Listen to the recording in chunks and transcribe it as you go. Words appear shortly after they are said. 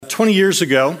20 years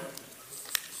ago,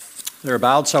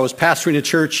 thereabouts, I was pastoring a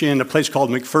church in a place called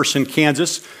McPherson,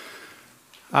 Kansas.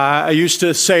 I used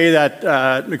to say that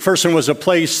McPherson was a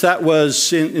place that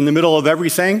was in the middle of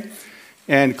everything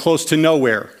and close to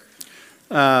nowhere.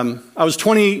 I was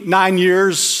 29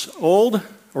 years old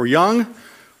or young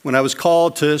when I was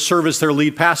called to serve as their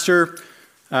lead pastor.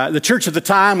 The church at the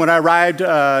time, when I arrived,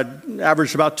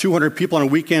 averaged about 200 people on a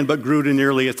weekend, but grew to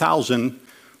nearly 1,000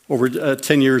 over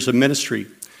 10 years of ministry.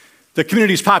 The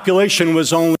community's population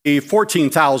was only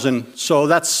 14,000, so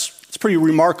it's pretty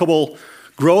remarkable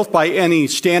growth by any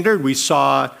standard. We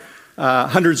saw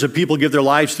hundreds of people give their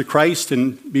lives to Christ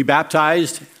and be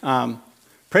baptized.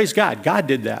 Praise God. God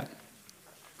did that.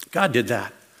 God did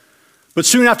that. But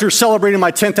soon after celebrating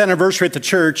my 10th anniversary at the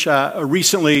church, a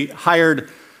recently hired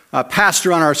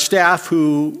pastor on our staff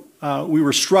who we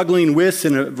were struggling with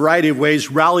in a variety of ways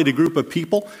rallied a group of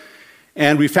people,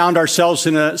 and we found ourselves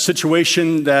in a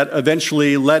situation that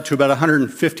eventually led to about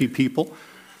 150 people.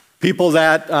 People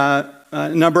that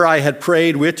number I had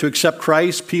prayed with to accept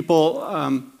Christ, people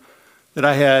that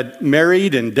I had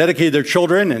married and dedicated their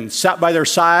children and sat by their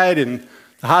side in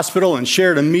the hospital and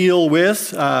shared a meal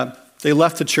with. They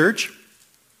left the church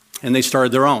and they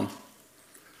started their own.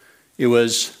 It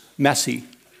was messy,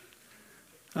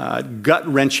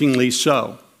 gut-wrenchingly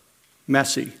so,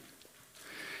 messy.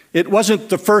 It wasn't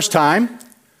the first time,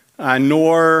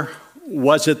 nor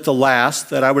was it the last,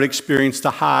 that I would experience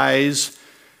the highs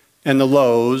and the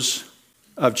lows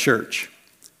of church,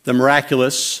 the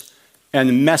miraculous and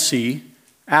the messy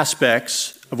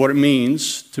aspects of what it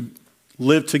means to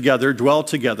live together, dwell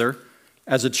together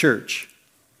as a church.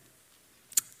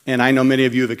 And I know many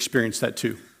of you have experienced that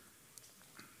too.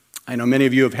 I know many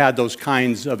of you have had those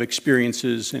kinds of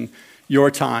experiences in your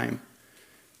time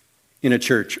in a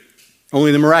church.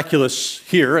 Only the miraculous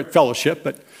here at Fellowship,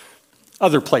 but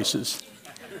other places.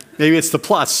 Maybe it's the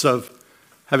plus of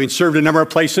having served a number of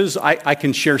places. I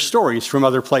can share stories from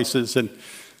other places. And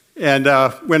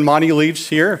when Monty leaves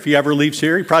here, if he ever leaves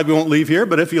here, he probably won't leave here,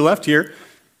 but if he left here,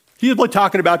 he'll be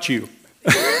talking about you.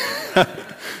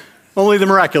 Only the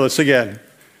miraculous again.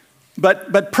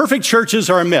 But perfect churches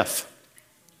are a myth.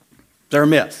 They're a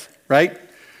myth, right?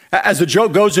 As the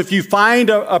joke goes, if you find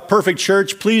a perfect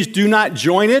church, please do not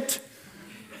join it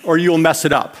or you'll mess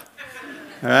it up,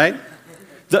 all right?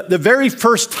 The very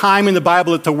first time in the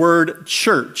Bible that the word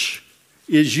church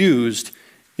is used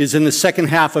is in the second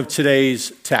half of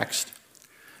today's text.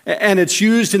 And it's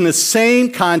used in the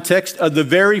same context of the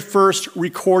very first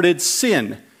recorded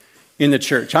sin in the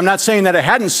church. I'm not saying that it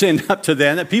hadn't sinned up to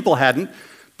then, that people hadn't,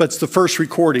 but it's the first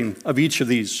recording of each of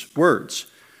these words.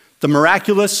 The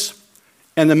miraculous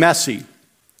and the messy.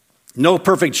 No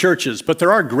perfect churches, but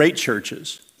there are great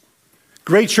churches.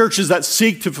 Great churches that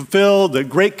seek to fulfill the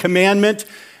great commandment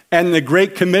and the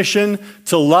great commission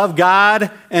to love God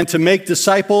and to make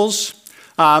disciples.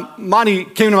 Monty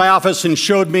came to my office and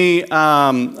showed me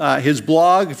his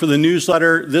blog for the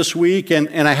newsletter this week, and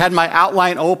I had my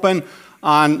outline open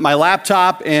on my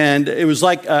laptop, and it was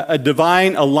like a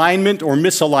divine alignment or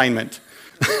misalignment,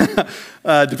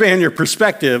 depending on your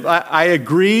perspective. I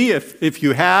agree if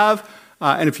you have,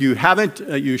 and if you haven't,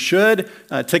 you should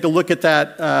take a look at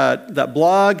that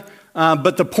blog.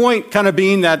 But the point kind of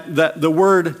being that the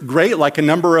word great, like a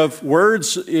number of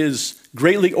words, is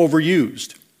greatly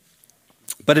overused.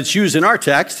 But it's used in our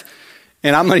text,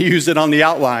 and I'm going to use it on the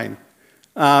outline.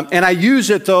 And I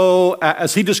use it, though,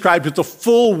 as he described it, the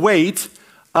full weight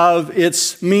of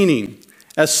its meaning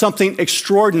as something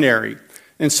extraordinary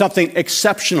and something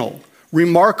exceptional,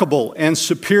 remarkable and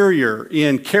superior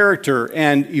in character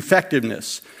and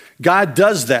effectiveness. God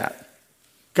does that.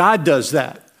 God does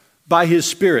that by his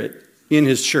Spirit in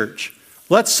his church.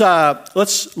 Let's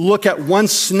look at one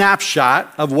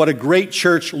snapshot of what a great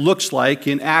church looks like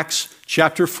in Acts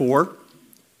chapter 4.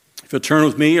 If you'll turn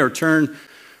with me or turn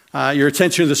your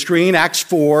attention to the screen, Acts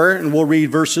 4, and we'll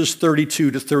read verses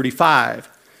 32 to 35.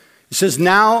 It says,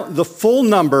 "Now the full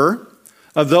number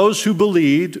of those who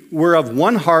believed were of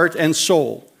one heart and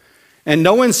soul, and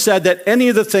no one said that any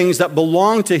of the things that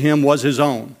belonged to him was his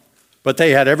own, but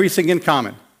they had everything in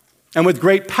common. And with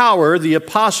great power the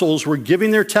apostles were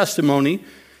giving their testimony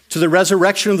to the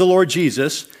resurrection of the Lord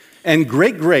Jesus, and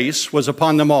great grace was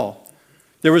upon them all.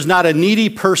 There was not a needy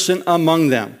person among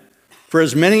them. For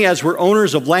as many as were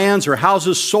owners of lands or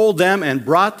houses sold them and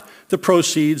brought the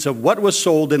proceeds of what was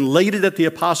sold and laid it at the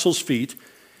apostles' feet,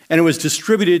 and it was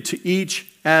distributed to each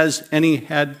as any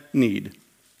had need."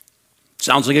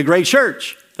 Sounds like a great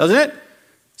church, doesn't it?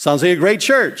 Sounds like a great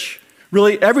church.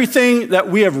 Really, everything that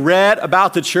we have read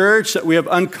about the church, that we have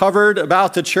uncovered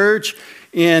about the church,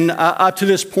 up to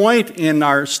this point in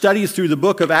our study through the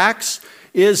book of Acts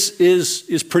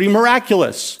is pretty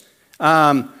miraculous.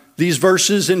 These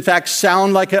verses, in fact,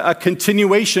 sound like a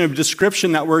continuation of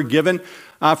description that we're given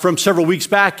from several weeks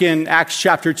back in Acts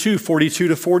chapter 2, 42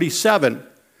 to 47.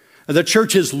 The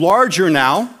church is larger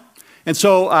now, and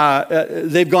so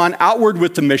they've gone outward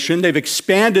with the mission. They've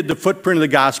expanded the footprint of the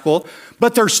gospel,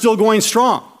 but they're still going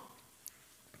strong.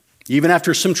 Even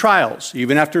after some trials,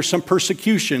 even after some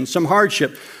persecution, some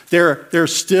hardship, they're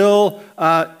still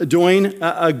doing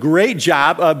a great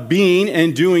job of being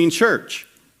and doing church.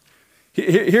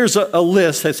 Here's a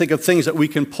list, I think, of things that we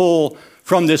can pull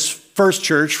from this first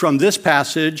church, from this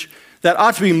passage, that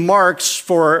ought to be marks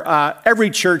for every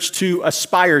church to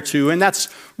aspire to. And that's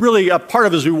really a part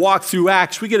of, as we walk through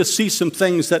Acts, we get to see some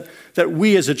things that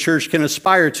we as a church can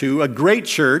aspire to. A great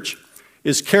church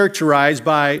is characterized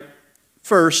by,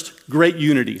 first, great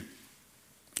unity.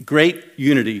 Great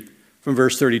unity from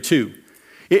verse 32.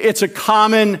 It's a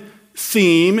common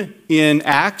theme in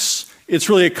Acts. It's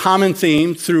really a common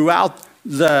theme throughout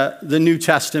the New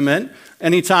Testament.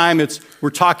 Anytime we're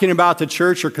talking about the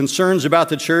church or concerns about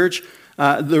the church,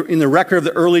 in the record of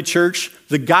the early church,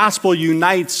 the gospel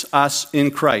unites us in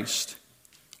Christ.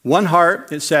 One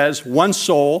heart, it says, one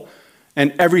soul,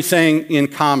 and everything in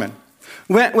common.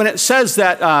 When it says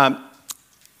that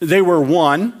they were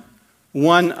one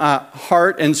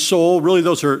heart and soul, really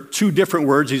those are two different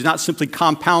words. He's not simply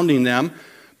compounding them,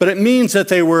 but it means that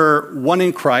they were one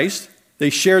in Christ. They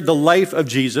shared the life of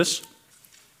Jesus,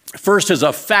 first as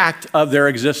a fact of their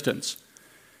existence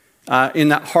in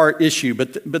that heart issue,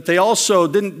 but they also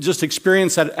didn't just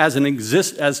experience that as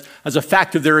a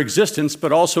fact of their existence,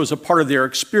 but also as a part of their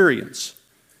experience.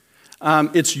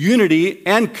 It's unity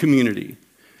and community.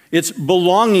 It's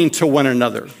belonging to one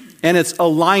another, and it's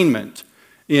alignment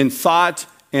in thought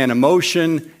and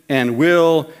emotion and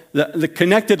will. The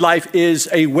connected life is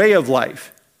a way of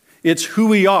life. It's who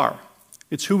we are.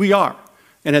 It's who we are,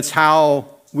 and it's how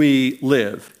we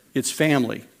live. It's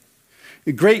family.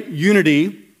 Great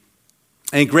unity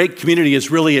and great community is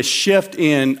really a shift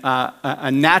in a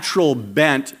natural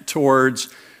bent towards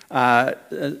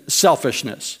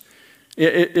selfishness.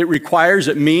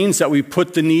 It means that we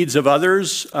put the needs of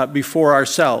others before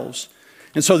ourselves.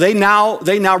 And so they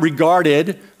now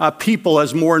regarded people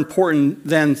as more important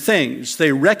than things.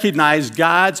 They recognized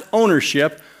God's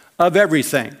ownership of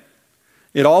everything.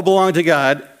 It all belonged to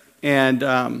God and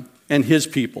his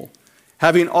people.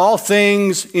 Having all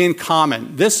things in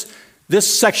common. This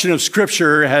section of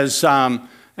Scripture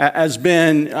has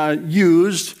been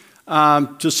used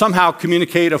to somehow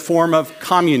communicate a form of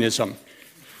communism.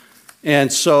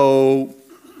 And so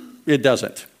it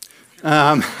doesn't.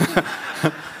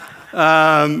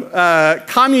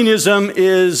 Communism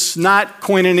is not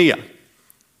koinonia.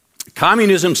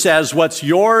 Communism says what's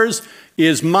yours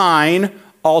is mine,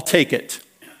 I'll take it.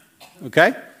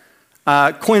 Okay?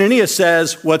 Koinonia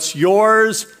says what's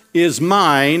yours is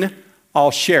mine,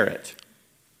 I'll share it.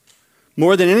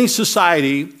 More than any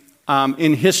society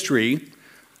in history,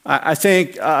 I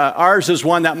think ours is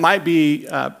one that might be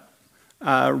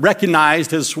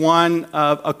recognized as one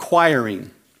of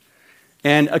acquiring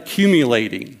and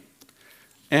accumulating.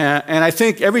 And I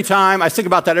think every time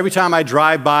I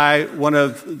drive by one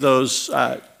of those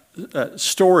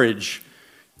storage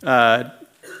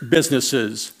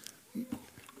businesses,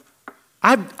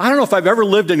 I don't know if I've ever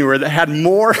lived anywhere that had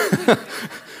more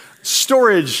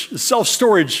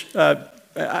self-storage.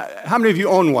 How many of you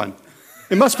own one?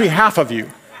 It must be half of you.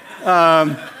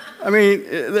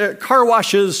 The car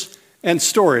washes and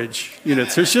storage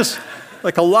units. There's just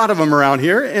like a lot of them around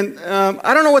here. And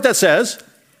I don't know what that says,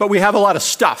 but we have a lot of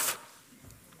stuff.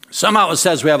 Somehow it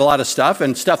says we have a lot of stuff,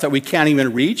 and stuff that we can't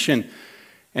even reach, and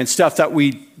stuff that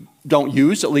we don't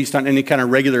use, at least on any kind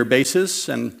of regular basis.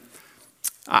 And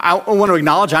I want to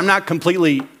acknowledge I'm not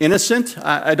completely innocent.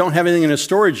 I don't have anything in a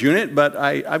storage unit, but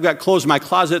I've got clothes in my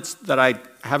closets that I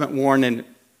haven't worn in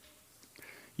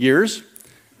years.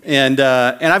 And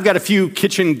I've got a few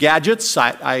kitchen gadgets.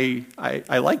 I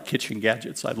like kitchen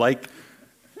gadgets. I like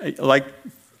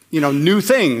new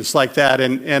things like that,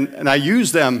 and I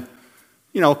use them,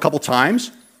 a couple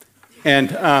times, and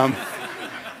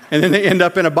then they end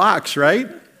up in a box, right?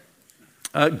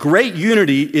 Great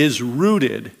unity is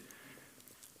rooted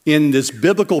in this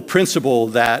biblical principle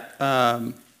that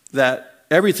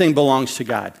everything belongs to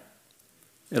God.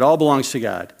 It all belongs to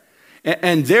God,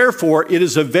 and therefore it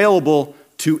is available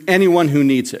to anyone who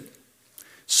needs it.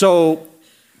 So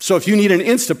if you need an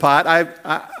Instapot,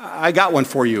 I got one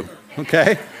for you.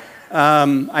 Okay.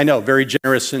 I know, very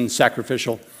generous and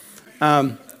sacrificial.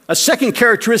 A second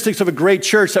characteristic of a great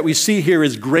church that we see here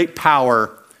is great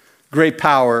power great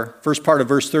power, first part of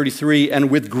verse 33,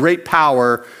 and with great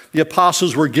power, the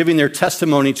apostles were giving their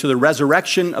testimony to the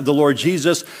resurrection of the Lord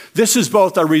Jesus. This is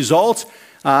both a result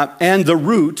and the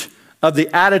root of the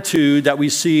attitude that we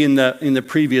see in the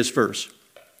previous verse.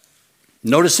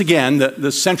 Notice again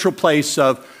the central place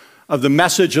of the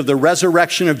message of the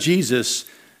resurrection of Jesus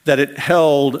that it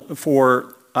held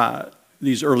for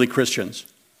these early Christians.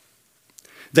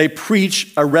 They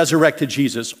preach a resurrected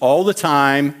Jesus all the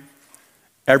time,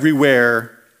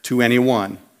 everywhere, to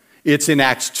anyone. It's in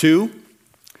Acts 2.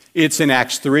 It's in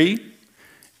Acts 3.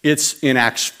 It's in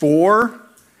Acts 4.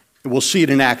 We'll see it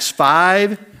in Acts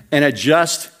 5. And it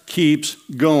just keeps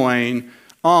going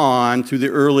on through the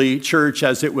early church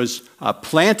as it was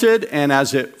planted and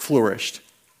as it flourished.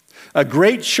 A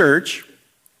great church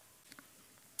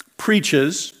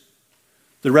preaches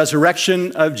the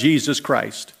resurrection of Jesus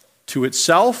Christ to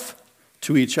itself,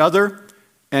 to each other,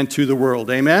 and to the world.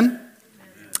 Amen? Amen.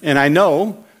 And I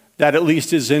know that at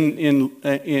least is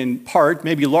in part,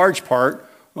 maybe large part,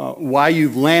 why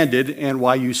you've landed and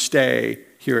why you stay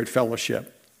here at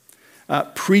Fellowship.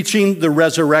 Preaching the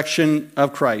resurrection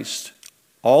of Christ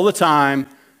all the time,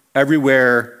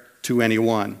 everywhere, to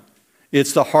anyone.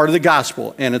 It's the heart of the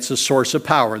gospel, and it's a source of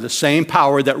power, the same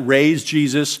power that raised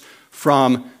Jesus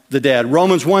from the dead.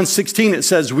 Romans 1:16, it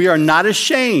says, we are not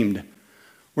ashamed.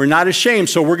 We're not ashamed,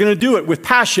 so we're going to do it with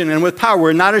passion and with power.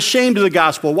 We're not ashamed of the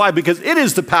gospel. Why? Because it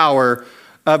is the power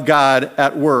of God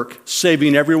at work,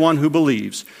 saving everyone who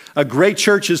believes. A great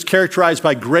church is characterized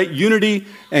by great unity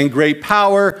and great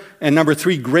power. And number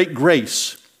 3, great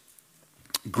grace.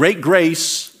 Great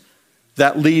grace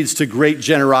that leads to great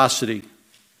generosity.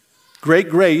 Great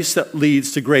grace that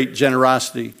leads to great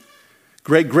generosity.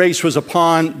 Great grace was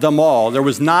upon them all. There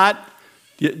was not,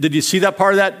 did you see that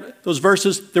part of those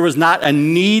verses? There was not a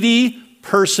needy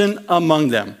person among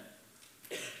them.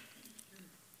 Does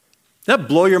that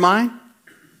blow your mind?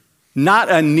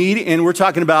 Not a needy, and we're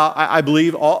talking about, I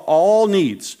believe, all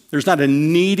needs. There's not a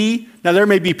needy, now there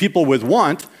may be people with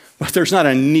want, but there's not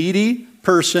a needy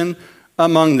person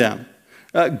among them.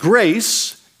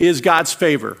 Grace is God's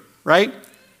favor, right?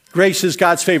 Grace is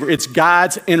God's favor. It's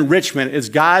God's enrichment. It's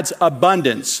God's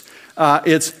abundance.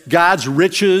 It's God's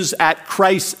riches at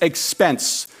Christ's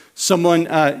expense. Someone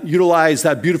utilized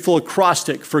that beautiful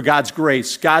acrostic for God's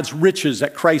grace. God's riches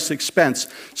at Christ's expense.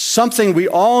 Something we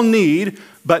all need,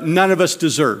 but none of us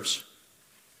deserves,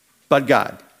 but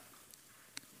God.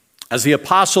 As the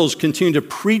apostles continue to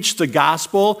preach the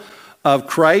gospel of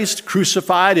Christ,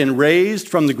 crucified and raised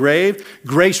from the grave,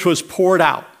 grace was poured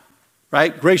out,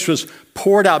 right? Grace was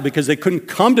poured out because they couldn't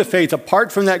come to faith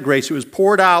apart from that grace. It was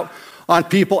poured out on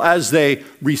people as they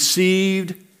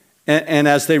received and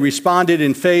as they responded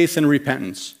in faith and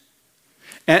repentance.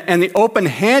 And the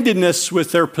open-handedness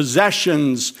with their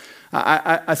possessions,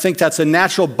 I think that's a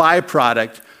natural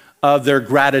byproduct of their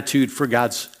gratitude for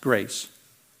God's grace.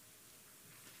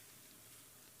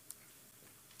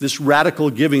 This radical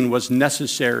giving was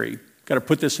necessary. Got to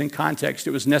put this in context.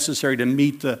 It was necessary to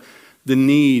meet the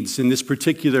needs in this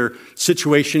particular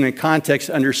situation and context.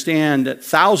 Understand that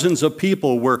thousands of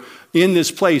people were in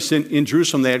this place in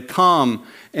Jerusalem. They had come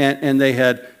and they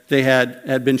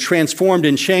had been transformed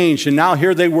and changed, and now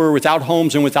here they were without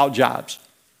homes and without jobs.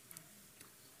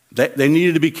 They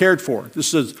needed to be cared for.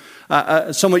 This is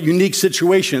a somewhat unique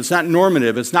situation. It's not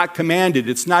normative. It's not commanded.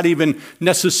 It's not even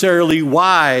necessarily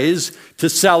wise to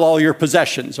sell all your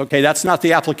possessions. Okay, that's not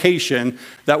the application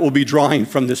that we'll be drawing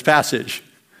from this passage.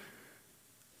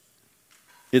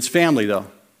 It's family, though.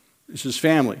 This is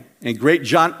family. And great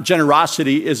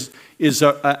generosity is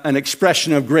an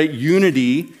expression of great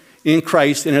unity in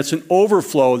Christ, and it's an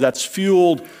overflow that's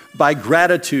fueled by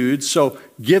gratitude. So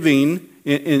giving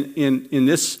in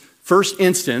this first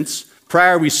instance,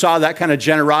 prior we saw that kind of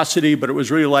generosity, but it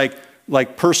was really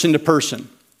like person to person.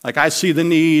 Like, I see the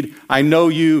need, I know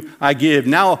you, I give.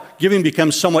 Now giving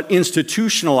becomes somewhat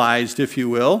institutionalized, if you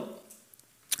will,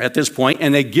 at this point,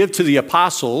 and they give to the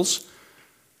apostles,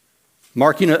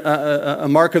 marking a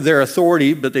mark of their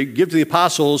authority, but they give to the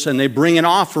apostles and they bring an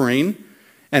offering,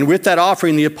 and with that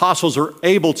offering the apostles are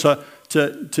able to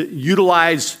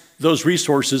utilize those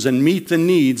resources and meet the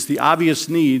needs, the obvious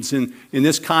needs in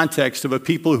this context of a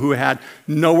people who had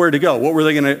nowhere to go. Where were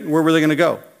they going to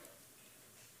go?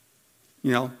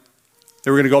 You know,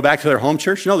 they were going to go back to their home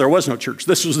church? No, there was no church.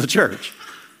 This was the church.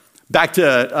 Back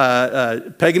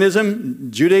to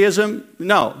paganism, Judaism?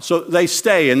 No. So they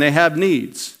stay and they have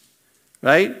needs,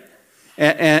 right?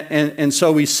 And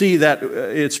so we see that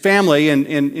it's family, and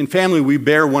in family we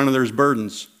bear one another's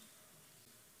burdens.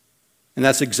 And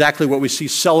that's exactly what we see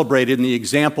celebrated in the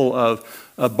example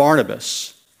of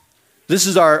Barnabas. This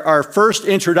is our first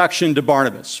introduction to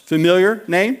Barnabas. Familiar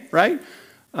name, right?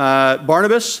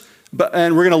 Barnabas.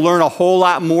 And we're going to learn a whole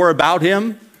lot more about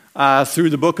him through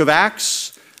the book of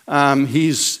Acts.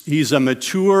 He's a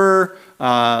mature,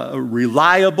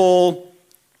 reliable,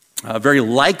 very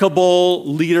likable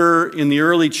leader in the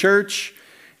early church.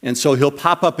 And so he'll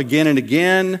pop up again and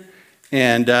again.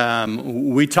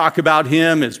 And we talk about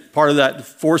him as part of that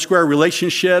Foursquare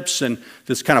relationships and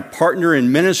this kind of partner in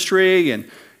ministry.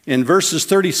 And in verses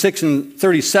 36 and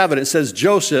 37, it says,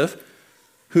 Joseph,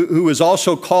 who was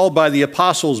also called by the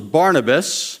apostles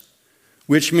Barnabas,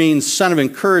 which means son of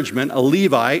encouragement, a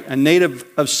Levite, a native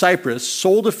of Cyprus,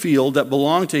 sold a field that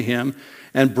belonged to him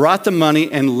and brought the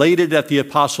money and laid it at the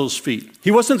apostles' feet.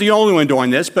 He wasn't the only one doing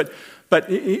this, but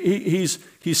he's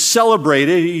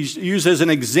celebrated. He's used as an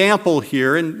example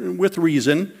here, and with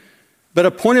reason, but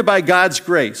appointed by God's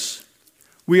grace.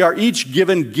 We are each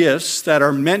given gifts that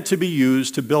are meant to be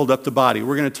used to build up the body.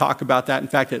 We're going to talk about that, in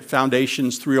fact, at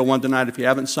Foundations 301 tonight. If you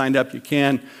haven't signed up, you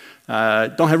can.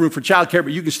 Don't have room for childcare,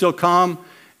 but you can still come.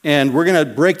 And we're going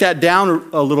to break that down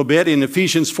a little bit. In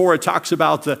Ephesians 4, it talks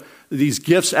about these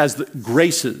gifts as the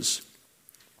graces.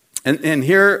 And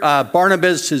here,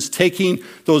 Barnabas is taking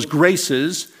those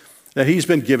graces that he's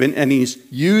been given, and he's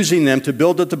using them to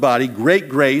build up the body. Great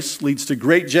grace leads to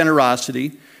great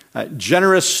generosity,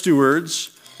 generous stewards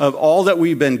of all that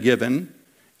we've been given.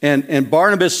 And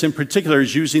Barnabas in particular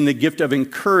is using the gift of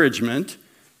encouragement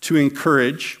to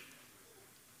encourage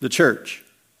the church.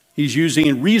 He's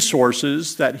using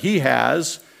resources that he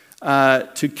has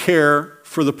to care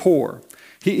for the poor.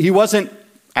 He wasn't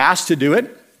asked to do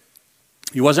it.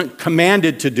 He wasn't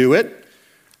commanded to do it.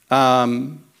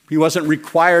 He wasn't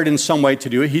required in some way to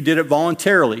do it. He did it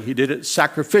voluntarily. He did it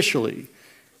sacrificially.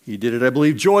 He did it, I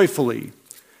believe, joyfully.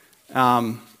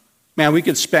 Man, we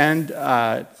could spend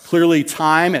clearly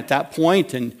time at that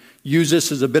point and use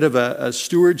this as a bit of a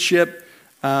stewardship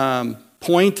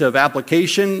point of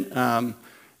application.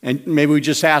 And maybe we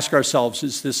just ask ourselves,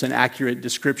 is this an accurate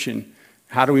description?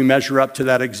 How do we measure up to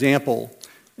that example?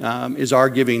 Is our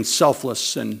giving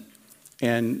selfless and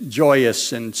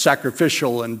joyous and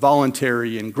sacrificial and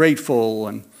voluntary and grateful?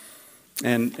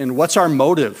 And what's our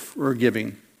motive for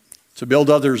giving? To build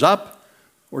others up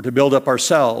or to build up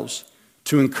ourselves?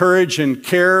 To encourage and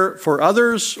care for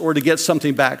others or to get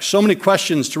something back? So many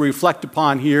questions to reflect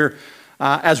upon here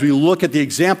as we look at the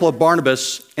example of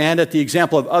Barnabas and at the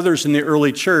example of others in the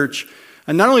early church.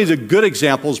 And not only the good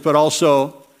examples, but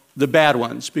also the bad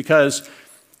ones. Because,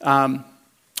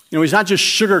 he's not just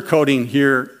sugarcoating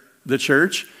here the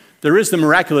church. There is the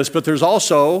miraculous, but there's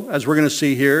also, as we're going to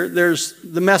see here, there's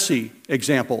the messy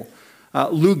example.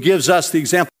 Luke gives us the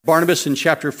example of Barnabas in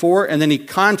chapter 4, and then he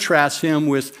contrasts him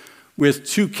with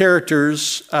two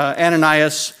characters,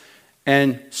 Ananias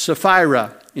and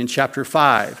Sapphira in chapter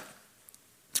 5.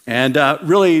 And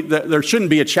really, there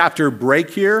shouldn't be a chapter break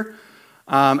here,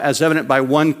 as evident by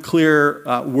one clear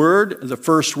word, the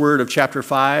first word of chapter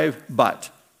 5, but.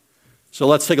 So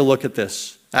let's take a look at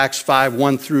this. Acts 5,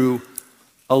 1 through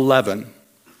 11.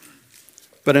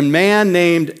 But a man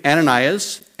named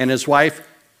Ananias and his wife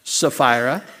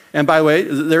Sapphira, and by the way,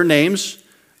 their names,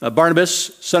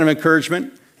 Barnabas, son of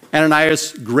encouragement,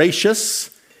 Ananias, gracious,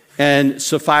 and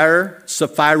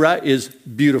Sapphira is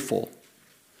beautiful.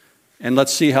 And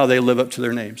let's see how they live up to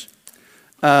their names.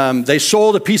 They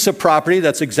sold a piece of property.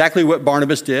 That's exactly what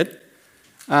Barnabas did.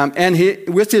 And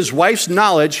with his wife's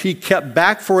knowledge, he kept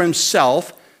back for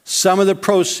himself some of the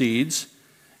proceeds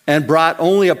and brought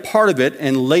only a part of it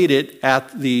and laid it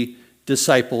at the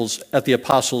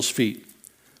apostles' feet.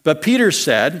 But Peter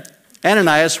said,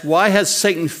 Ananias, why has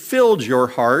Satan filled your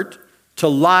heart to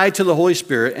lie to the Holy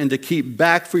Spirit and to keep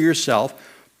back for yourself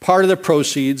part of the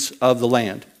proceeds of the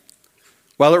land?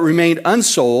 While it remained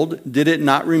unsold, did it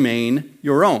not remain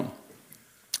your own?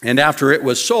 And after it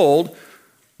was sold,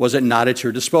 was it not at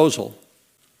your disposal?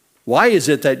 Why is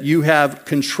it that you have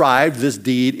contrived this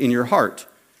deed in your heart?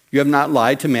 You have not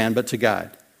lied to man, but to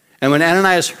God. And when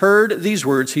Ananias heard these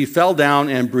words, he fell down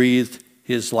and breathed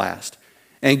his last.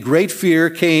 And great fear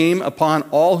came upon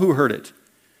all who heard it.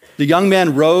 The young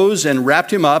man rose and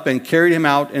wrapped him up and carried him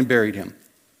out and buried him.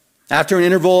 After an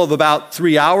interval of about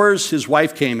 3 hours, his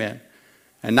wife came in,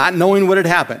 and not knowing what had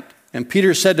happened. And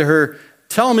Peter said to her,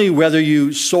 tell me whether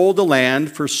you sold the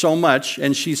land for so much.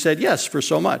 And she said, yes, for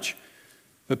so much.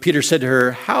 But Peter said to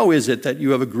her, how is it that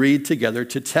you have agreed together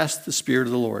to test the Spirit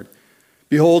of the Lord?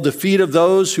 Behold, the feet of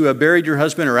those who have buried your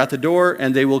husband are at the door,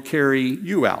 and they will carry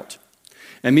you out.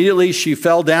 Immediately she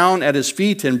fell down at his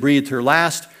feet and breathed her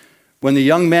last. When the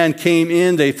young man came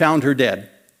in, they found her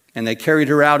dead, and they carried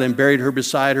her out and buried her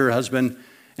beside her husband.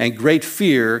 and great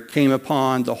fear came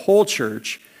upon the whole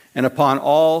church and upon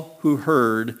all who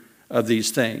heard of these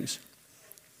things.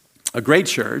 A great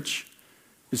church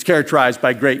is characterized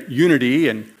by great unity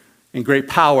and great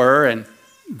power and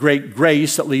great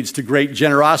grace that leads to great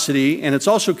generosity, and it's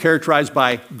also characterized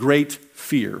by great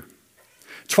fear.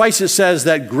 Twice it says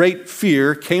that great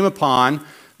fear came upon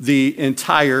the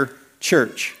entire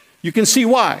church. You can see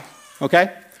why,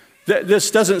 okay? This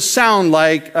doesn't sound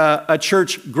like a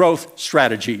church growth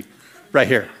strategy right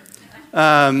here.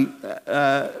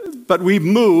 But we have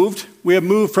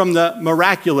moved from the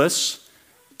miraculous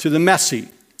to the messy.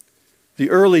 The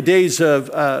early days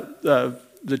of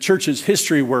the church's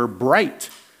history were bright.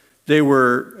 They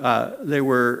were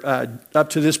up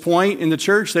to this point in the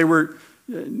church, they were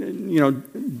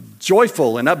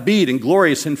joyful and upbeat and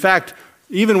glorious. In fact,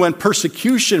 even when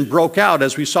persecution broke out,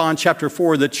 as we saw in chapter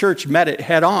 4, the church met it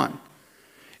head on.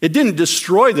 It didn't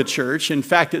destroy the church. In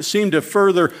fact, it seemed to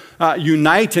further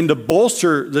unite and to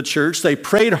bolster the church. They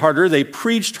prayed harder. They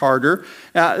preached harder.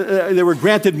 They were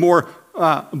granted more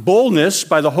boldness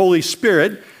by the Holy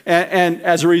Spirit. And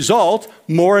as a result,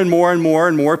 more and more and more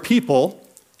and more people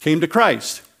came to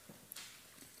Christ.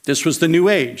 This was the new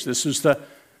age. This was the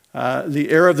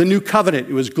era of the new covenant.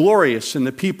 It was glorious, and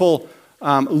the people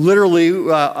literally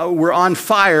were on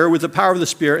fire with the power of the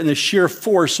Spirit and the sheer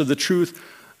force of the truth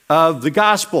of the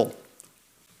gospel.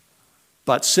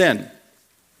 But sin.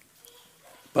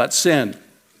 And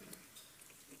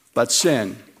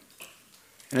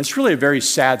it's really a very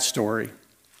sad story.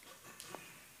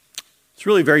 It's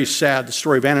really very sad, the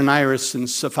story of Ananias and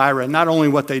Sapphira, not only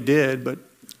what they did, but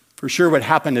for sure what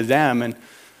happened to them and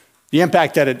the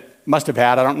impact that it must have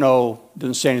had. I don't know, it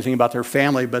doesn't say anything about their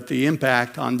family, but the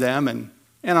impact on them and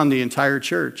on the entire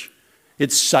church.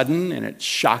 It's sudden and it's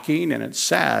shocking and it's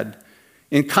sad.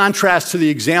 In contrast to the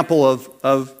example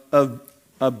of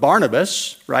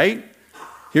Barnabas, right?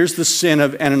 Here's the sin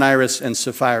of Ananias and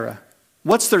Sapphira.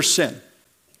 What's their sin?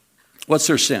 What's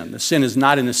their sin? The sin is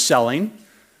not in the selling.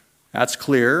 That's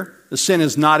clear. The sin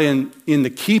is not in the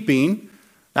keeping.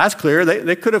 That's clear.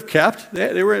 They could have kept.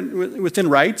 They were within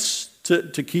rights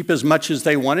to keep as much as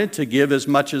they wanted, to give as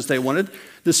much as they wanted.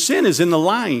 The sin is in the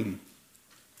lying.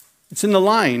 It's in the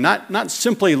lying, not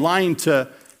simply lying to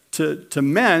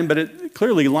men, but it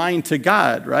clearly lying to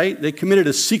God, right? They committed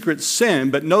a secret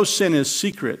sin, but no sin is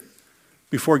secret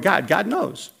before God. God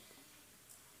knows.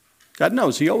 God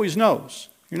knows. He always knows.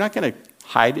 You're not going to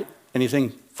hide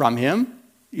anything from him,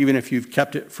 even if you've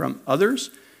kept it from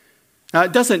others. Now,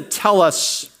 it doesn't tell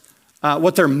us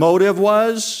what their motive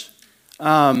was,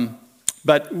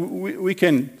 but we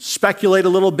can speculate a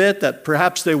little bit that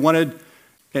perhaps they wanted,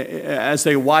 as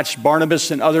they watched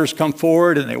Barnabas and others come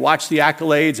forward and they watched the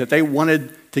accolades, that they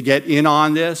wanted to get in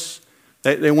on this.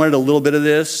 They wanted a little bit of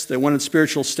this. They wanted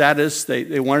spiritual status.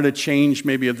 They wanted a change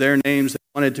maybe of their names. They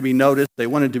wanted to be noticed. They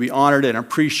wanted to be honored and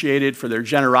appreciated for their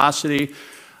generosity.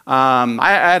 I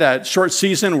had a short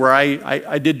season where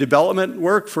I did development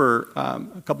work for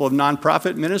a couple of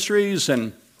nonprofit ministries,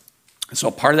 and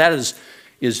so part of that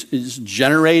is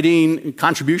generating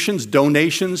contributions,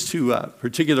 donations to a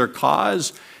particular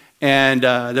cause, and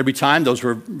there'd be time those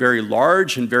were very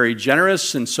large and very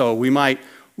generous, and so we might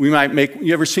make.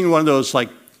 You ever seen one of those like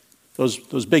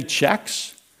those big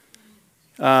checks?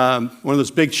 One of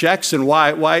those big checks, and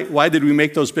why did we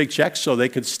make those big checks? So they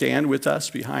could stand with us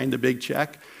behind the big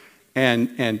check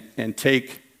and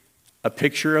take a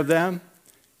picture of them,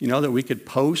 that we could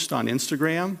post on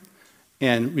Instagram,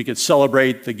 and we could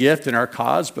celebrate the gift and our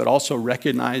cause, but also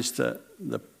recognize the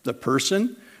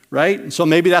person, right? And so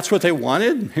maybe that's what they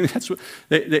wanted. Maybe that's what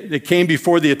they came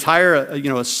before the entire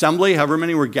assembly, however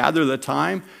many were gathered at the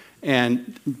time,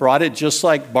 and brought it just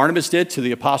like Barnabas did to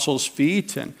the apostles'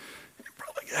 feet, and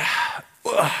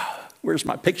where's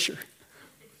my picture?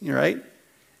 Right?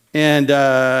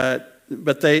 And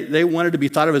but they wanted to be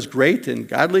thought of as great and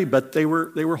godly, but they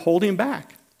were holding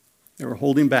back. They were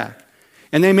holding back.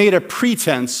 And they made a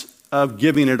pretense of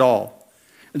giving it all.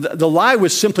 The lie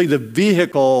was simply the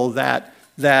vehicle that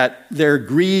their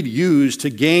greed used to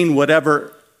gain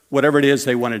whatever it is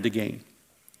they wanted to gain.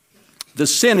 The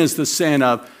sin is the sin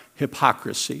of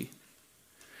hypocrisy.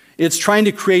 It's trying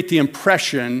to create the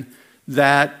impression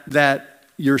that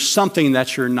you're something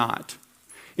that you're not.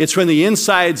 It's when the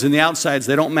insides and the outsides,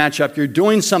 they don't match up. You're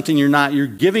doing something you're not. You're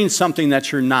giving something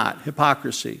that you're not.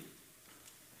 Hypocrisy.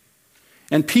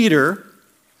 And Peter,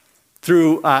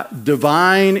 through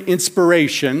divine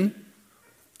inspiration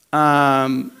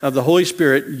of the Holy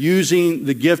Spirit, using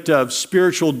the gift of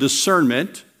spiritual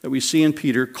discernment that we see in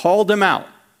Peter, called them out.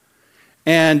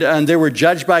 And they were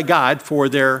judged by God for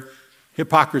their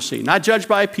hypocrisy. Not judged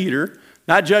by Peter,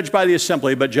 Not judged by the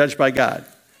assembly, but judged by God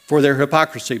for their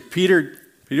hypocrisy. Peter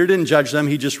didn't judge them.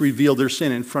 He just revealed their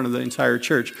sin in front of the entire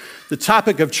church. The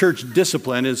topic of church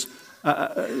discipline is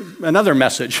another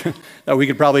message that we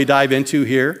could probably dive into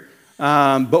here.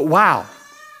 But wow,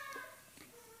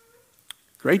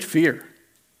 great fear.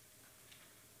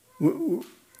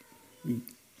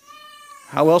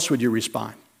 How else would you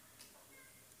respond?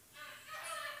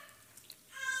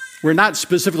 We're not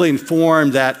specifically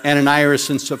informed that Ananias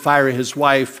and Sapphira, his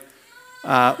wife,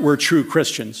 were true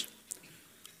Christians.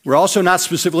 We're also not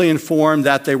specifically informed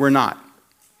that they were not.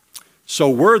 So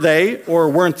were they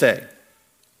or weren't they?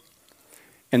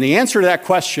 And the answer to that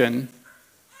question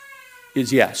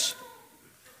is yes.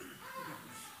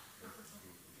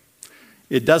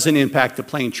 It doesn't impact the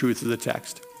plain truth of the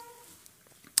text.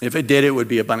 If it did, it would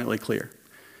be abundantly clear.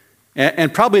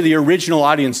 And probably the original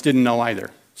audience didn't know either.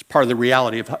 It's part of the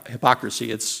reality of hypocrisy.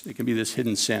 It can be this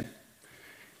hidden sin.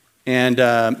 And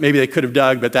maybe they could have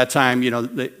dug, but at that time,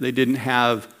 they didn't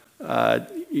have,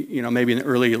 maybe in the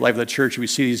early life of the church, we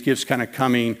see these gifts kind of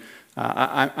coming.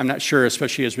 I'm not sure,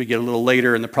 especially as we get a little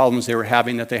later and the problems they were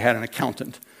having, that they had an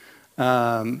accountant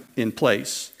in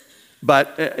place.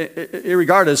 But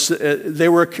regardless, they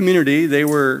were a community. They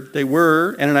were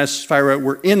Ananias and Sapphira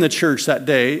were in the church that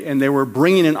day, and they were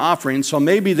bringing an offering. So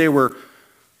maybe they were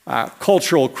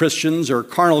cultural Christians or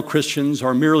carnal Christians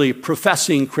or merely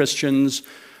professing Christians.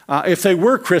 If they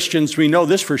were Christians, we know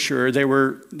this for sure. They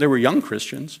were young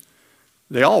Christians.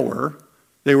 They all were.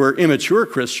 They were immature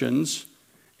Christians.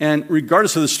 And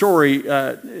regardless of the story,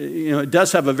 it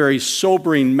does have a very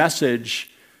sobering message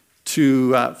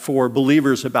for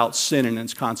believers about sin and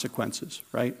its consequences,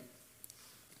 right?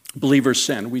 Believers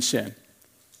sin, we sin.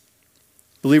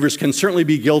 Believers can certainly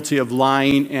be guilty of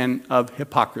lying and of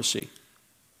hypocrisy.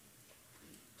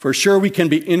 For sure, we can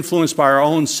be influenced by our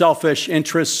own selfish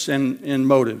interests and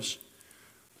motives.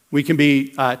 We can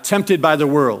be tempted by the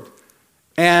world,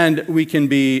 and we can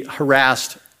be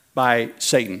harassed by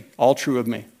Satan. All true of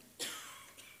me.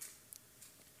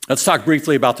 Let's talk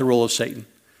briefly about the role of Satan.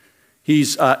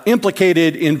 He's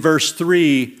implicated in verse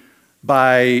 3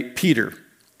 by Peter.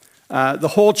 The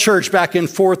whole church back in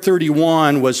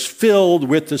 431 was filled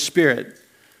with the Spirit.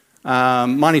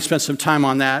 Monty spent some time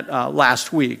on that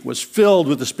last week, was filled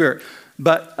with the Spirit.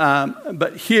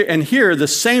 But here, the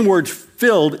same word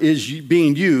filled is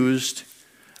being used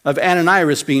of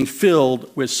Ananias being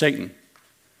filled with Satan.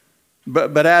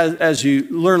 But as you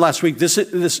learned last week, this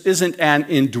isn't an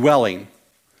indwelling.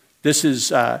 This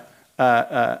is an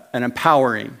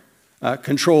empowering,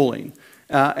 controlling.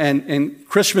 And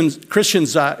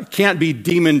Christians can't be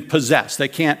demon possessed. They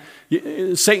can't.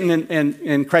 Satan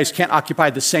and Christ can't occupy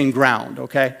the same ground.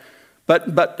 Okay,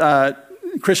 but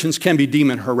Christians can be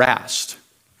demon harassed,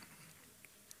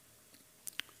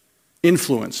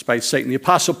 influenced by Satan. The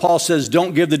Apostle Paul says,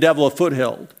 "Don't give the devil a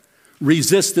foothold.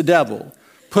 Resist the devil.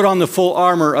 Put on the full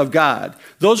armor of God."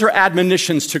 Those are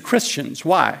admonitions to Christians.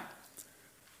 Why?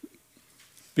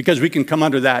 Because we can come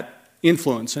under that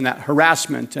influence and that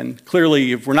harassment. And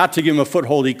clearly, if we're not to give him a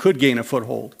foothold, he could gain a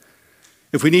foothold.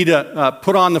 If we need to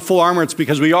put on the full armor, it's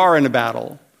because we are in a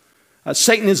battle.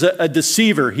 Satan is a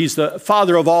deceiver. He's the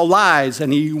father of all lies,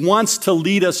 and he wants to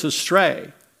lead us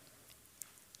astray,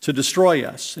 to destroy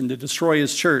us and to destroy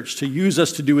his church, to use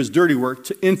us to do his dirty work,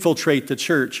 to infiltrate the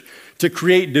church, to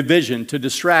create division, to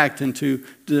distract and to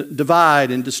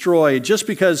divide and destroy. Just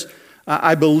because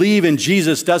I believe in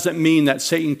Jesus doesn't mean that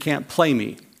Satan can't play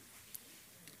me.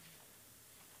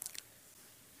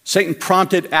 Satan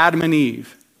prompted Adam and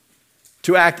Eve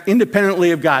to act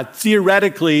independently of God,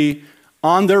 theoretically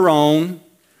on their own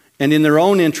and in their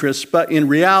own interests, but in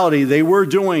reality, they were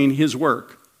doing his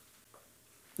work.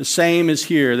 The same is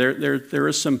here. There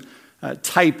is some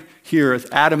type here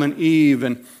with Adam and Eve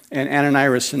and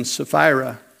Ananias and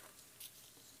Sapphira.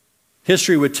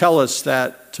 History would tell us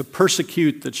that to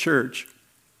persecute the church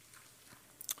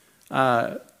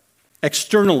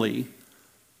externally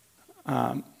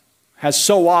has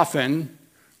so often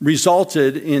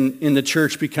resulted in the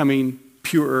church becoming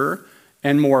purer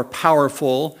and more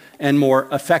powerful and more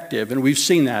effective. And we've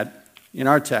seen that in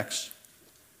our text.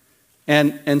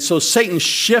 And so Satan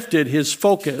shifted his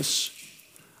focus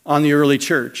on the early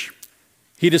church.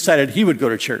 He decided he would go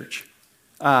to church.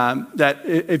 That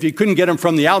if you couldn't get him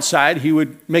from the outside, he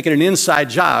would make it an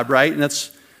inside job, right? And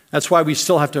that's why we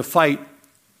still have to fight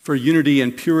for unity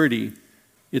and purity.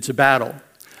 It's a battle.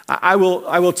 I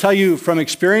will tell you from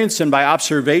experience and by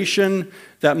observation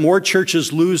that more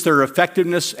churches lose their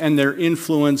effectiveness and their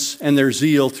influence and their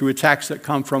zeal through attacks that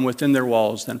come from within their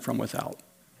walls than from without.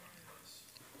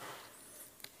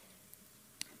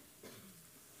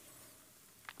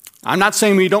 I'm not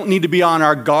saying we don't need to be on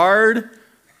our guard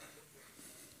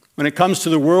when it comes to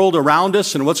the world around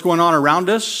us and what's going on around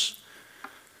us,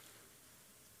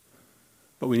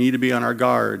 but we need to be on our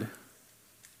guard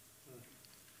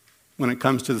when it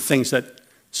comes to the things that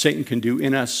Satan can do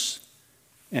in us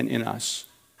and in us,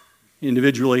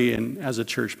 individually and as a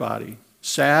church body.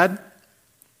 Sad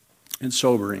and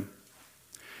sobering.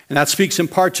 And that speaks in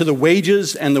part to the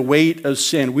wages and the weight of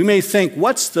sin. We may think,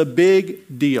 what's the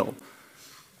big deal?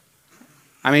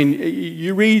 I mean,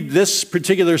 you read this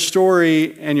particular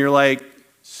story and you're like,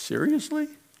 seriously?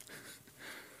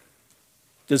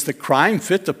 Does the crime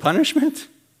fit the punishment?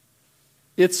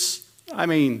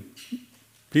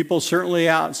 People certainly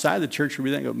outside the church would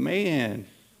be thinking, man,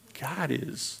 God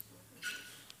is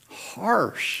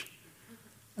harsh.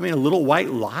 I mean, a little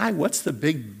white lie, what's the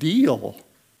big deal?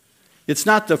 It's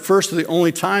not the first or the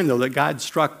only time, though, that God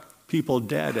struck people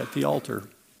dead at the altar.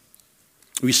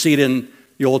 We see it in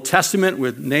the Old Testament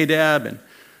with Nadab and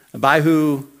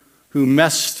Abihu, who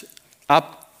messed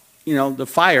up, the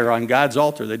fire on God's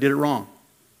altar. They did it wrong.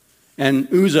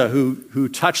 And Uzzah, who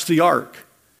touched the ark,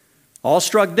 all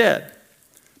struck dead.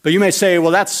 But you may say,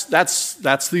 well, that's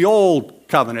the old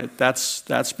covenant.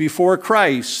 That's before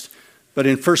Christ. But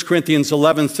in 1 Corinthians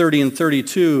 11:30 and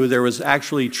 32, there was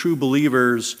actually true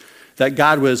believers that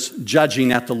God was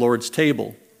judging at the Lord's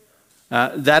table.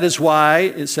 That is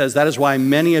why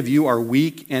many of you are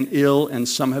weak and ill, and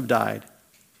some have died.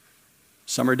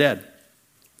 Some are dead.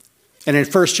 And in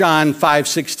 1 John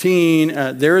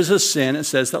 5:16, there is a sin, it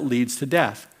says, that leads to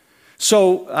death.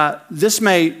 So this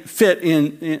may fit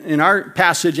in our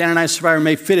passage, Ananias and Sapphira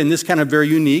may fit in this kind of very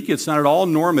unique, it's not at all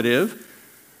normative,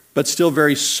 but still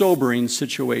very sobering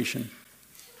situation.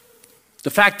 The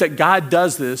fact that God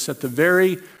does this at the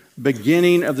very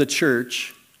beginning of the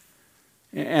church,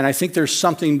 and I think there's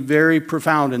something very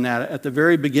profound in that, at the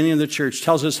very beginning of the church,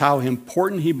 tells us how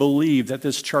important he believed that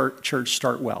this church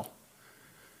start well.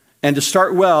 And to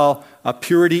start well,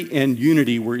 purity and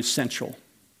unity were essential.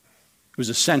 It was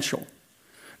essential.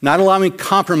 Not allowing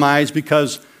compromise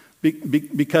because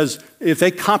if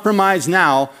they compromise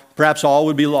now, perhaps all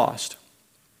would be lost.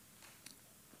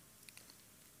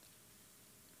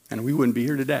 And we wouldn't be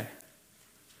here today.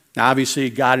 Now, obviously,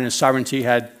 God in his sovereignty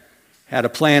had a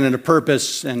plan and a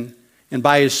purpose, and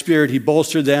by his Spirit, he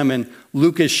bolstered them. And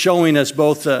Luke is showing us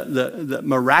both the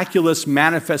miraculous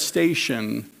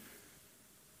manifestation,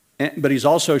 but he's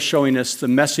also showing us the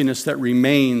messiness that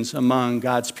remains among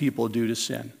God's people due to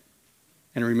sin,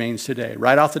 and remains today.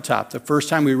 Right off the top, the first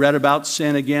time we read about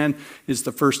sin again is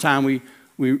the first time we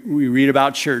read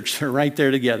about church. They're right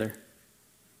there together.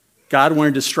 God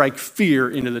wanted to strike fear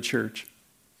into the church.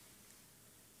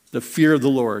 The fear of the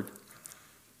Lord.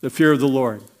 The fear of the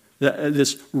Lord.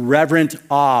 This reverent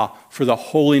awe for the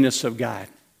holiness of God.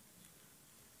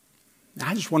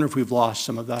 I just wonder if we've lost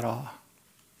some of that awe,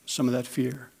 some of that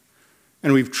fear,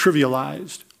 and we've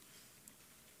trivialized.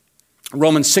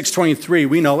 Romans 6:23,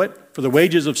 we know it. For the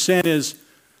wages of sin is,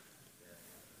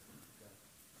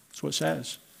 that's what it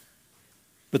says.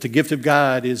 But the gift of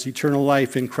God is eternal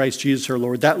life in Christ Jesus our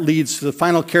Lord. That leads to the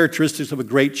final characteristics of a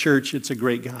great church. It's a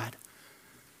great God.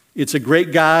 It's a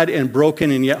great God and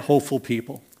broken and yet hopeful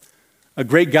people. A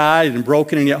great God and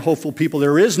broken and yet hopeful people.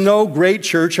 There is no great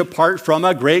church apart from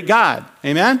a great God.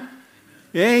 Amen?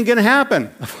 It ain't going to happen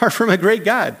apart from a great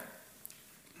God.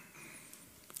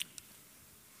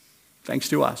 Thanks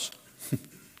to us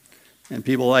and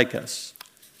people like us.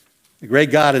 The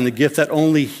great God and the gift that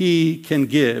only he can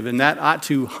give, and that ought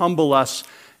to humble us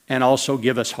and also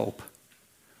give us hope.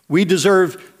 We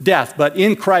deserve death, but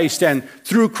in Christ and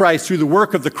through Christ, through the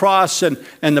work of the cross and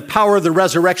the power of the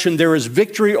resurrection, there is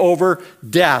victory over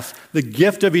death, the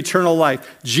gift of eternal life.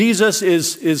 Jesus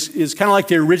is kind of like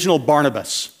the original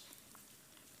Barnabas.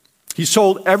 He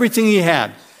sold everything he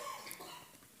had.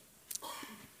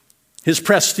 His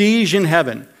prestige in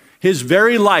heaven, his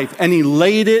very life, and he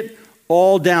laid it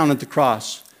all down at the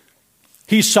cross.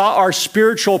 He saw our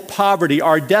spiritual poverty,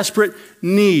 our desperate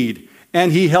need,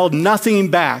 and he held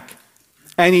nothing back,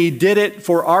 and he did it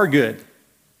for our good,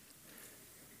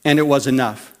 and it was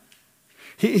enough.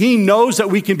 He knows that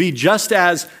we can be just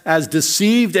as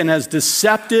deceived and as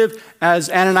deceptive as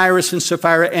Ananias and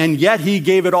Sapphira, and yet he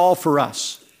gave it all for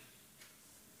us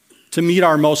to meet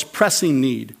our most pressing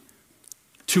need,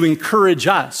 to encourage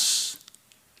us,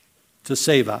 to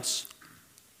save us.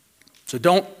 So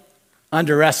don't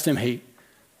underestimate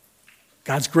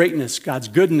God's greatness, God's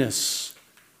goodness,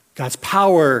 God's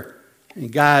power,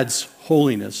 and God's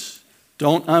holiness.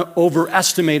 Don't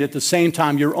overestimate at the same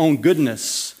time your own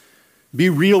goodness. Be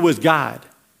real with God.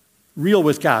 Real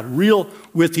with God. Real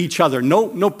with each other.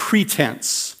 No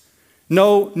pretense.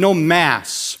 no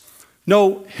mass,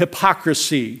 no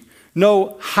hypocrisy,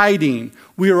 no hiding.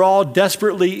 We are all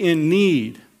desperately in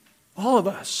need, all of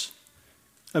us,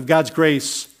 of God's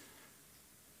grace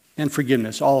and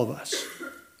forgiveness, all of us.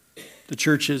 The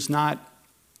church is not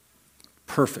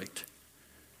perfect.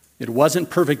 It wasn't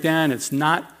perfect then. It's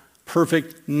not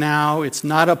perfect now. It's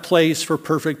not a place for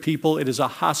perfect people. It is a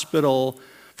hospital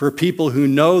for people who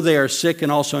know they are sick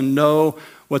and also know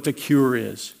what the cure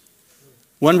is.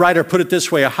 One writer put it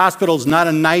this way: a hospital is not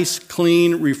a nice,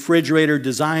 clean refrigerator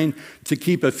designed to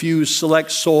keep a few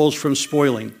select souls from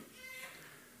spoiling.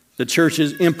 The church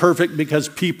is imperfect because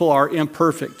people are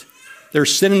imperfect.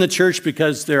 There's sin in the church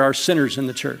because there are sinners in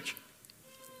the church.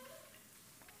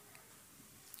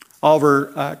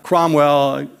 Oliver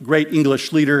Cromwell, a great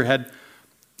English leader, had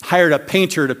hired a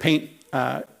painter to paint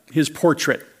his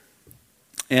portrait.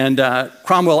 And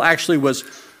Cromwell actually was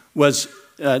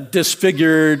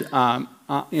disfigured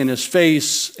in his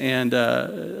face, and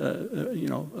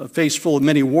a face full of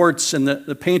many warts. And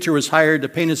the painter was hired to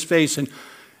paint his face, and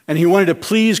he wanted to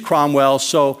please Cromwell,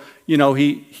 so he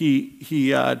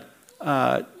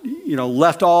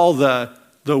left all the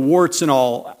warts and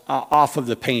all off of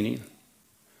the painting.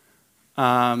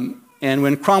 And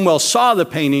when Cromwell saw the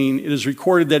painting, it is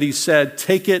recorded that he said,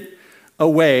 "Take it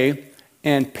away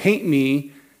and paint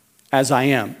me as I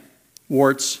am,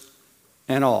 warts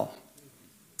and all."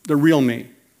 The real me.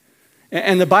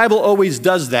 And the Bible always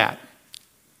does that.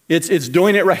 It's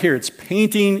doing it right here. It's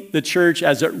painting the church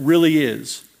as it really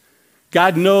is.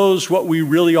 God knows what we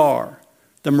really are.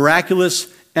 The miraculous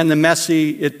and the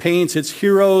messy. It paints its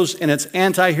heroes and its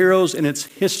anti-heroes and its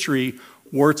history,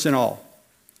 warts and all.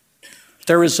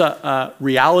 There is a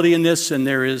reality in this, and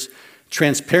there is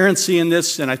transparency in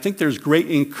this, and I think there's great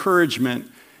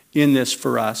encouragement in this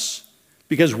for us.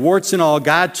 Because warts and all,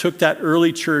 God took that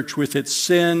early church with its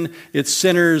sin, its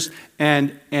sinners,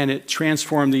 and it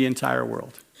transformed the entire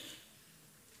world.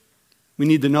 We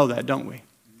need to know that, don't we?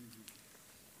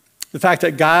 The fact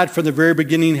that God, from the very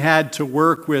beginning, had to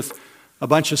work with a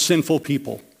bunch of sinful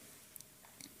people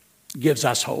gives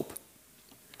us hope.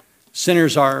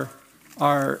 Sinners are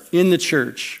in the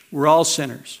church. We're all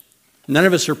sinners. None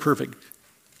of us are perfect.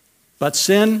 But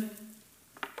sin,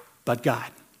 but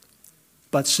God.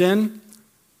 But sin,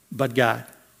 but God.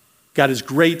 God is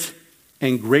great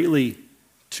and greatly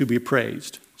to be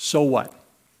praised. So what?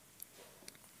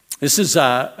 This is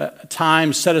a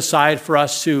time set aside for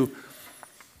us to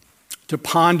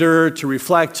ponder, to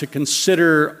reflect, to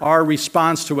consider our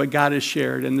response to what God has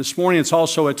shared. And this morning it's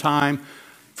also a time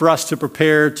for us to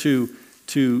prepare to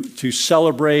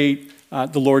celebrate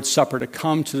the Lord's Supper, to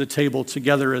come to the table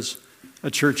together as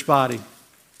a church body.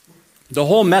 The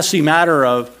whole messy matter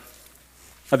of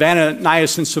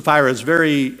Ananias and Sapphira is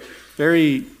very,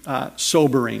 very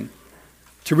sobering.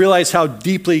 To realize how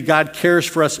deeply God cares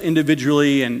for us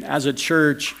individually and as a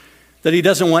church, that he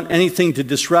doesn't want anything to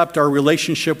disrupt our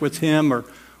relationship with him or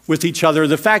with each other.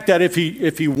 The fact that if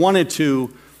he wanted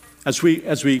to, as we I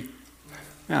don't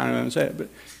know how to say it, but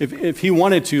if he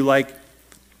wanted to, he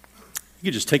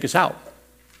could just take us out.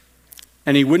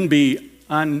 And he wouldn't be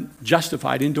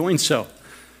unjustified in doing so.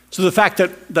 So the fact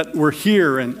that we're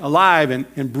here and alive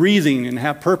and breathing and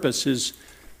have purpose is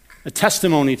a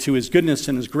testimony to his goodness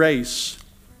and his grace,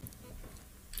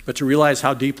 but to realize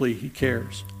how deeply he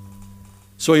cares.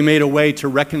 So he made a way to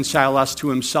reconcile us to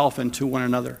himself and to one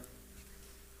another.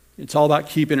 It's all about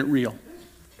keeping it real.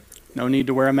 No need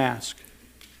to wear a mask.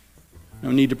 No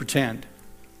need to pretend.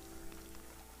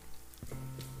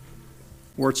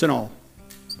 Warts and all,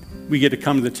 we get to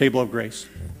come to the table of grace.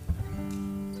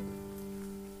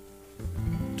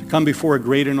 To come before a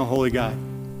great and a holy God.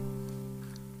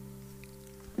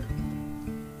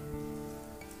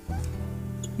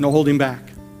 No holding back.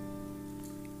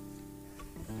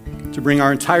 To bring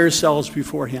our entire selves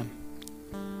before him.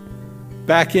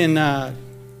 Back in, I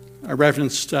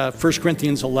referenced 1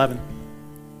 Corinthians 11.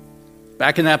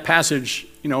 Back in that passage,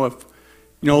 if a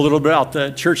little bit about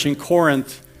the church in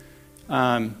Corinth,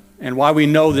 and why we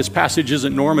know this passage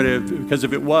isn't normative, because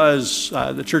if it was,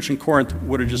 the church in Corinth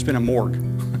would have just been a morgue.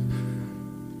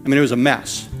 It was a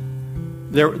mess.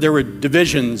 There were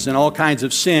divisions and all kinds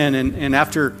of sin, and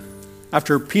after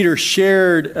Peter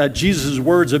shared Jesus'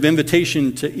 words of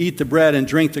invitation to eat the bread and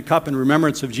drink the cup in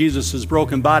remembrance of Jesus'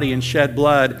 broken body and shed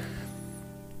blood,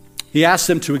 he asked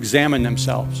them to examine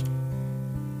themselves.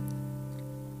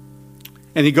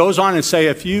 And he goes on and say,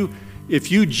 if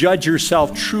you judge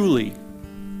yourself truly,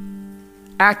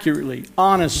 accurately,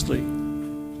 honestly,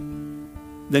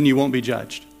 then you won't be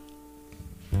judged.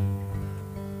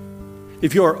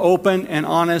 If you are open and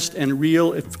honest and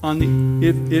real, if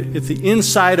the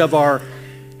inside of our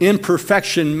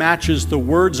imperfection matches the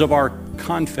words of our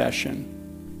confession,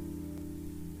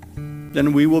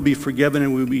 then we will be forgiven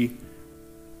and we'll be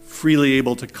freely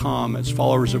able to come as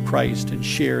followers of Christ and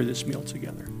share this meal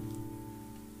together.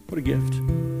 What a gift.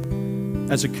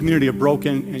 As a community of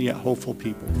broken and yet hopeful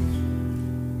people.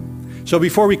 So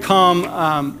before we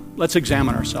come, let's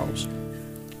examine ourselves.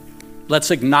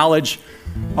 Let's acknowledge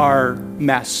our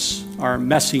mess, our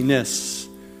messiness.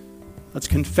 Let's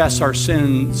confess our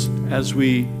sins as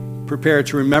we prepare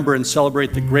to remember and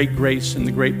celebrate the great grace and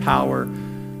the great power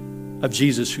of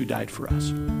Jesus who died for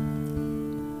us.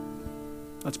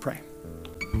 Let's pray.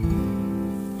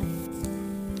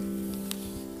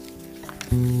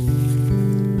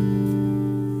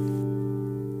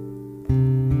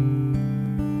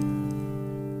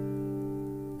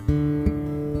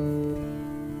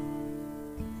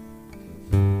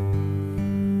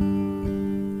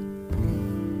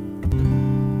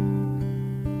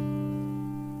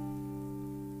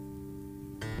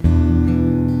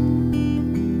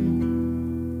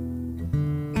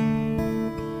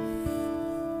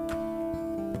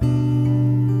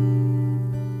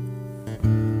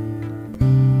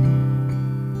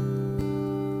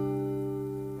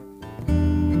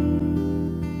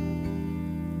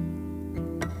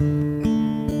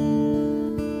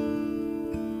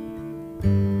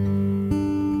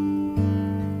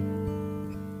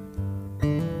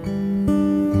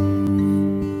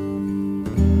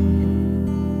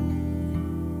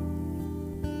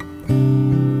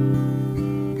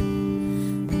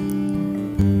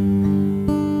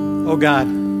 Oh God,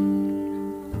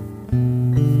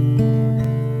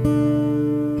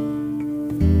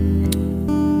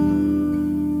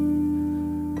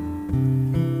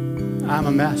 I'm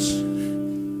a mess.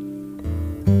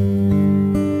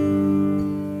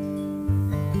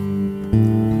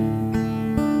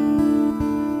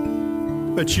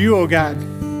 But you, oh God,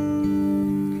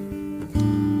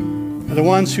 are the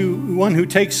one who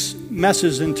takes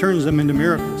messes and turns them into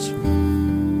miracles.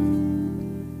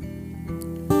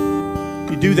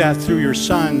 You do that through your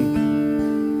Son,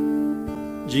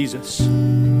 Jesus.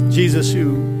 Jesus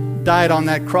who died on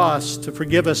that cross to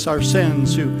forgive us our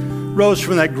sins, who rose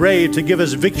from that grave to give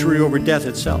us victory over death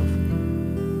itself.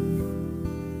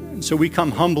 And so we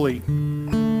come humbly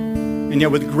and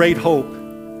yet with great hope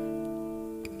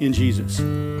in Jesus.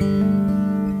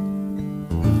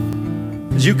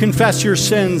 As you confess your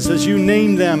sins, as you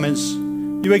name them, as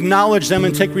you acknowledge them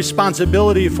and take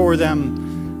responsibility for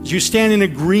them, as you stand in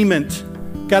agreement,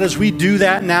 God, as we do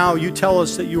that now, you tell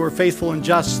us that you are faithful and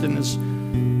just, and as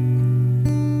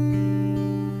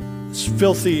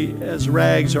filthy as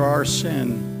rags are our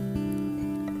sin,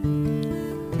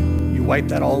 you wipe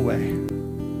that all away.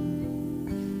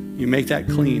 You make that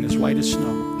clean as white as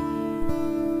snow.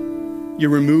 You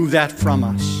remove that from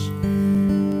us.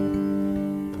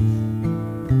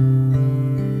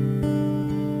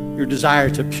 Your desire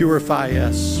to purify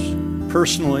us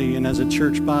personally and as a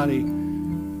church body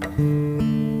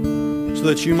so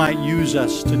that you might use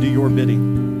us to do your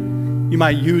bidding. You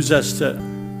might use us to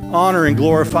honor and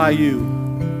glorify you.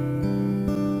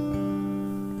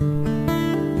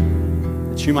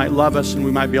 That you might love us and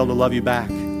we might be able to love you back.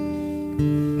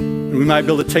 And we might be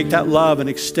able to take that love and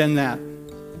extend that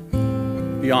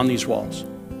beyond these walls.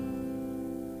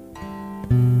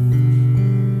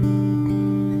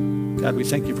 God, we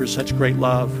thank you for such great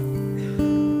love.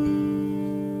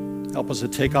 Help us to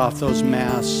take off those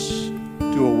masks,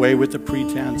 do away with the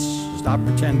pretense, stop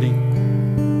pretending,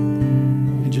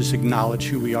 and just acknowledge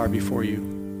who we are before you.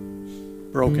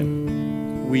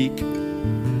 Broken, weak,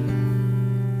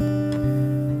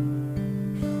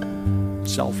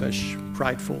 selfish,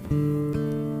 prideful,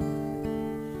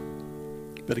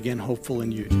 but again, hopeful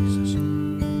in you, Jesus.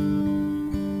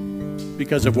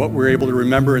 Because of what we're able to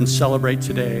remember and celebrate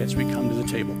today as we come to the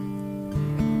table.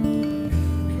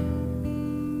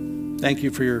 Thank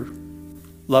you for your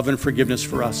love and forgiveness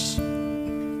for us.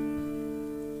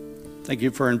 Thank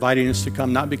you for inviting us to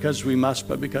come, not because we must,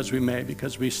 but because we may,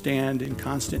 because we stand in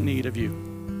constant need of you,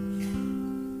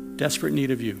 desperate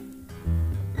need of you,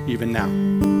 even now.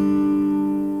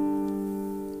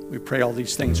 We pray all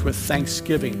these things with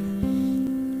thanksgiving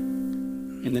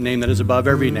in the name that is above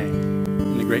every name,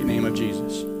 in the great name of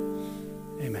Jesus.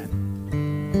 Amen.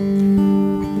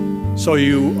 So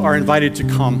you are invited to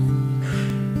come.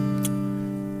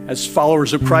 As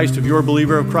followers of Christ, if you're a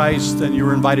believer of Christ, then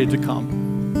you're invited to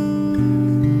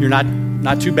come. You're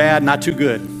not too bad, not too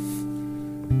good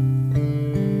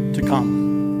to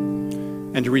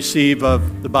come and to receive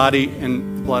of the body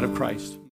and the blood of Christ.